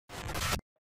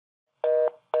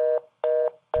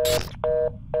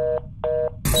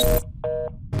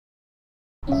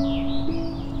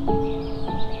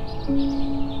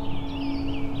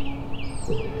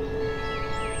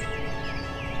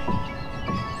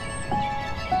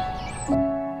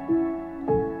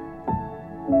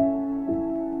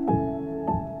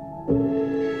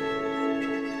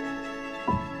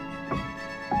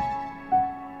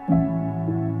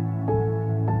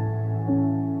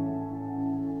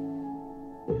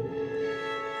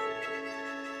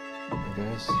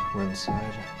Guys, we're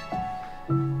inside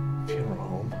funeral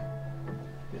home.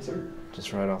 Yes, sir.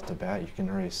 Just right off the bat, you can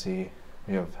already see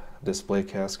we have display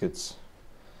caskets.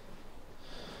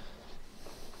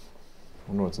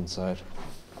 Wonder what's inside.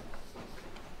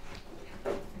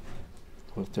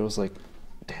 What if there was like,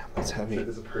 damn, that's heavy.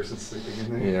 There's a person sleeping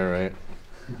in there. Yeah, right.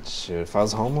 Shit, if I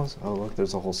was homeless, oh look,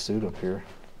 there's a whole suit up here.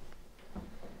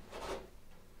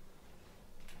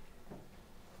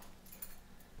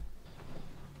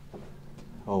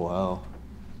 Oh wow.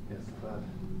 Yes, not bad.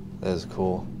 That is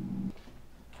cool.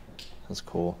 That's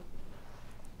cool.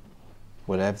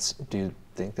 Do you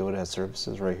think they would have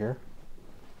services right here?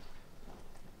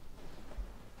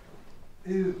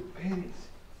 Ew, panties.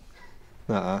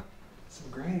 Uh-uh.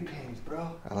 Some granny panties,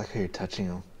 bro. I like how you're touching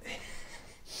them.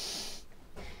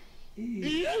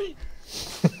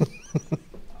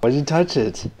 Why'd you touch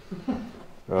it?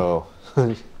 Bro, you're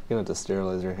gonna have to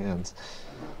sterilize your hands.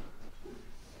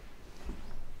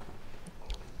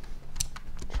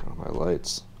 Turn on my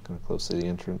lights. Gonna close to the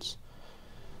entrance.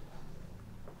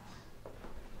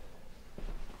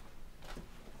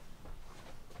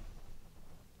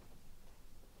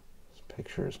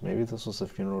 Pictures. Maybe this was the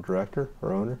funeral director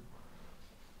or owner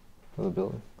of the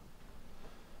building.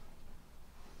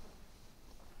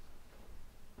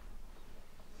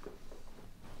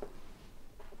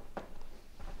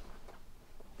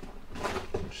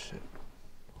 Oh, shit.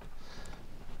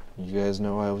 You guys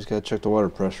know I always gotta check the water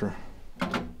pressure.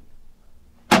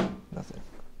 Nothing.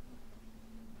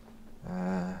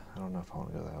 I don't know if I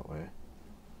want to go that way.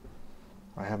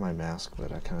 I have my mask,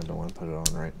 but I kind of don't want to put it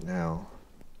on right now.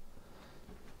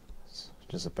 It's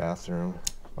just a bathroom,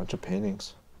 a bunch of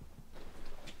paintings.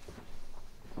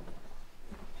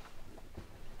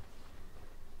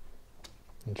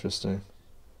 Interesting.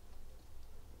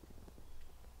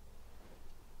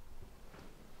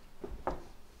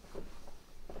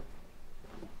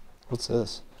 What's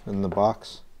this in the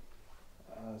box?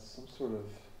 Some sort of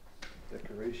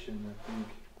decoration, I think.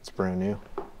 It's brand new.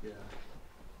 Yeah.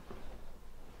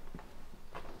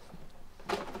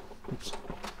 Oops.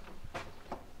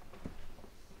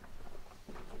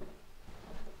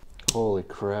 Holy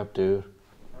crap, dude.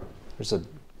 There's a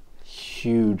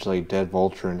huge, like, dead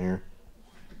vulture in here.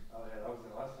 Oh yeah, that was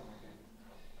the last time I came.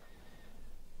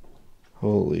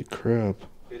 Holy crap.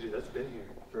 Hey dude, that's been here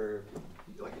for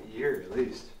like a year at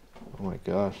least. Oh my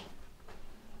gosh.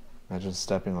 Imagine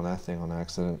stepping on that thing on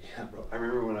accident. Yeah, bro. I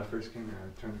remember when I first came here,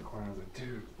 I turned the corner, I was like,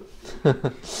 dude.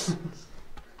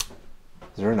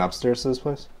 Is there an upstairs to this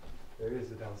place? There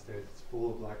is a downstairs. It's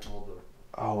full of black mold though.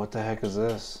 Oh, what the heck is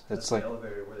this? That's It's like, the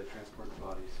elevator where they transport the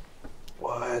bodies.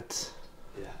 what?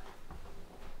 Yeah.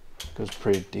 It goes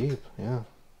pretty deep, yeah.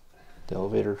 The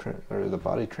elevator, or the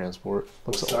body transport.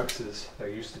 What Looks sucks is there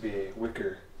used to be a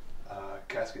wicker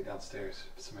casket downstairs,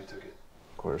 but somebody took it.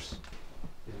 Of course.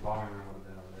 The embalming room would have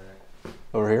been over there.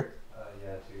 Over here?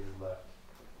 Yeah, to your left.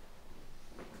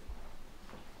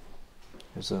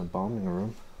 There's a embalming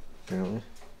room, apparently.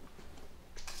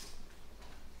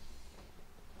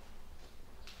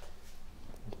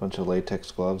 A bunch of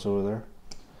latex gloves over there.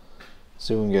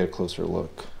 See if we can get a closer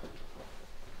look.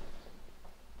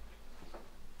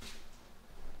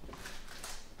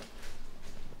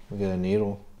 We got a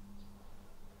needle.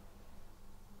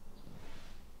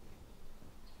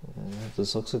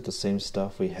 This looks like the same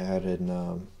stuff we had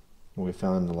in we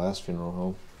found in the last funeral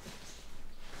home.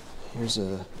 Here's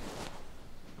a.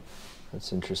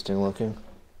 That's interesting looking.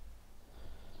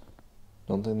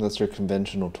 Don't think that's your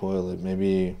conventional toilet.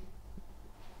 Maybe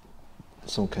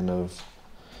some kind of.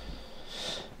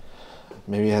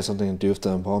 Maybe it has something to do with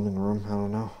the embalming room. I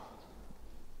don't know.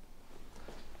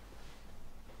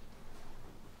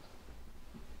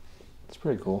 It's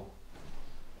pretty cool.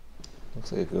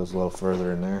 Looks like it goes a little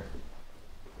further in there.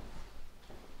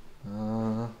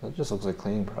 That just looks like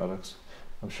cleaning products.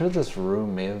 I'm sure this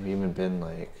room may have even been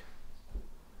like,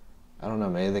 I don't know,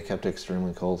 maybe they kept it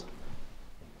extremely cold.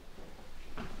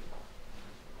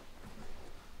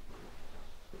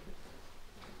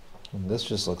 And this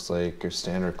just looks like your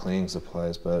standard cleaning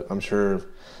supplies, but I'm sure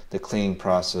the cleaning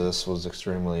process was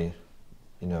extremely,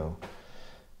 you know,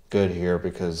 good here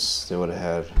because they would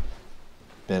have had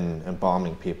been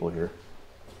embalming people here.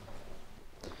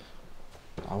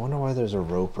 I wonder why there's a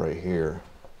rope right here.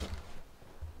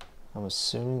 I'm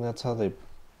assuming that's how they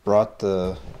brought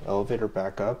the elevator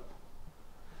back up.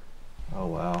 Oh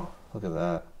wow, look at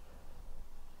that.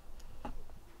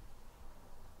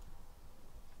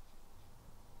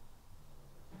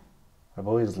 I've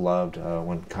always loved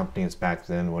when companies back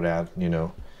then would add, you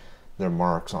know, their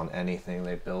marks on anything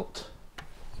they built.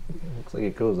 It looks like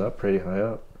it goes up pretty high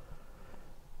up.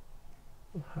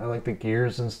 I like the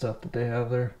gears and stuff that they have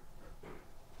there.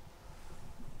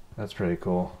 That's pretty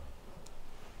cool.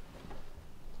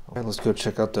 Alright, let's go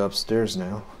check out the upstairs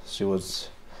now. See what's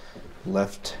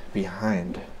left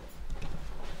behind.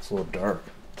 It's a little dark.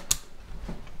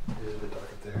 It is a bit dark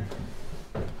up there.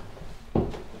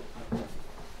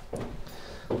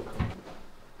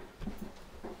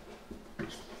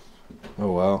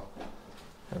 Oh wow.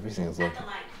 Everything's looking.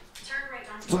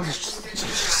 Of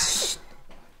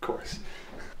course.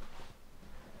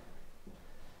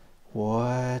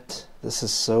 What? This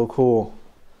is so cool.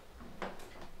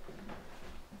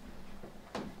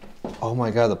 Oh my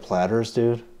god, the Platters,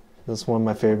 dude. This is one of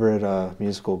my favorite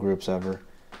musical groups ever.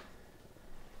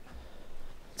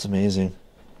 It's amazing.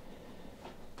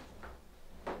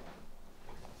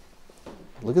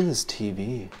 Look at this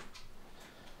TV.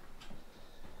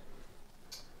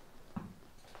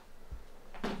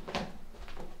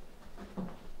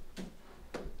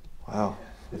 Wow.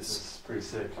 This is pretty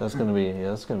sick. That's gonna be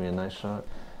a nice shot.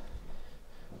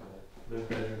 The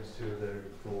bedrooms too, they're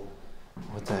cool.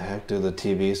 What the heck, dude? The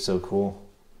TV is so cool.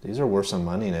 These are worth some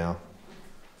money now.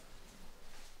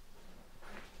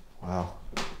 Wow.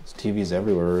 There's TVs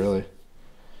everywhere, really.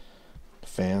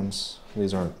 Fans.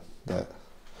 These aren't that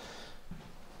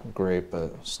great,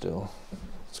 but still.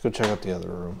 Let's go check out the other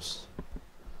rooms.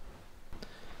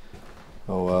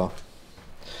 Oh, well.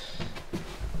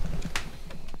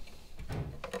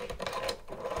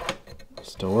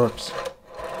 Still works.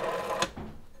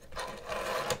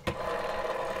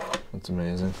 That's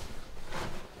amazing.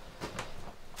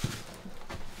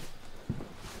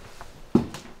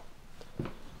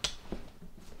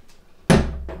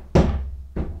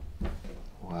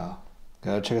 Wow.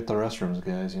 Gotta check out the restrooms,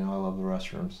 guys. You know I love the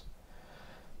restrooms.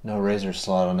 No razor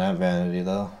slot on that vanity,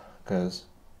 though, because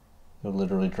it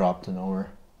literally dropped to nowhere.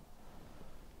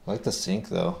 I like the sink,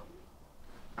 though.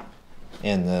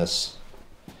 And this.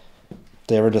 If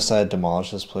they ever decide to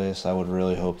demolish this place, I would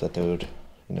really hope that they would,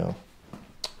 you know,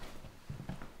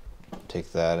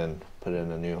 take that and put it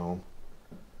in a new home.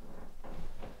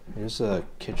 Here's a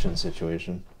kitchen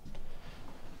situation.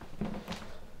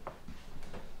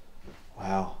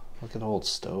 Wow, look at the old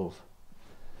stove.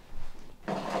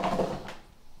 I'm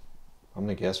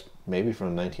gonna guess maybe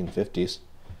from the 1950s.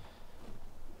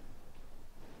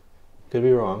 Could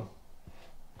be wrong,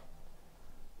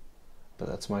 but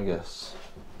that's my guess.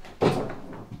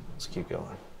 Let's keep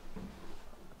going.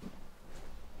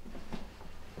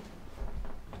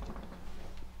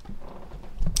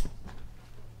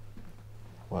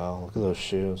 Wow, look at those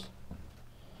shoes.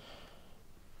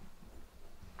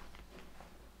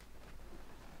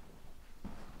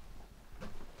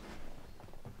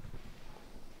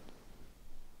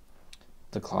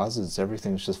 The closets,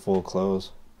 everything's just full of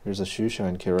clothes. Here's a shoe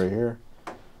shine kit right here.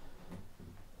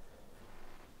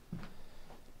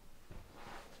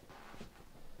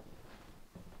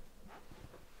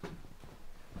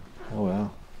 Oh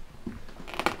wow.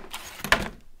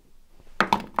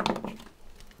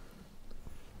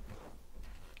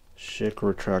 Chic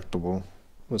retractable.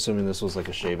 I'm assuming this was like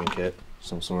a shaving kit of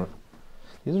some sort.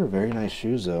 These are very nice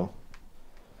shoes though.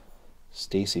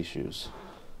 Stacy shoes.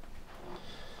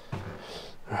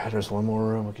 Alright, there's one more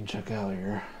room we can check out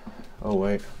here. Oh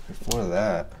wait, before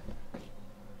that,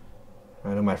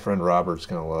 I know my friend Robert's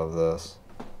gonna love this.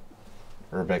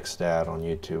 Urbex's dad on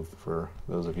YouTube, for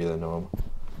those of you that know him.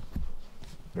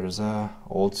 There's a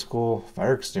old school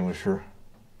fire extinguisher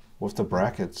with the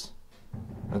brackets.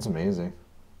 That's amazing.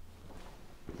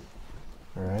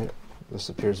 Alright, this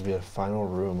appears to be a final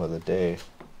room of the day.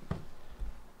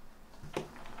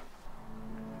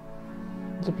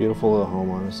 It's a beautiful little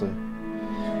home, honestly.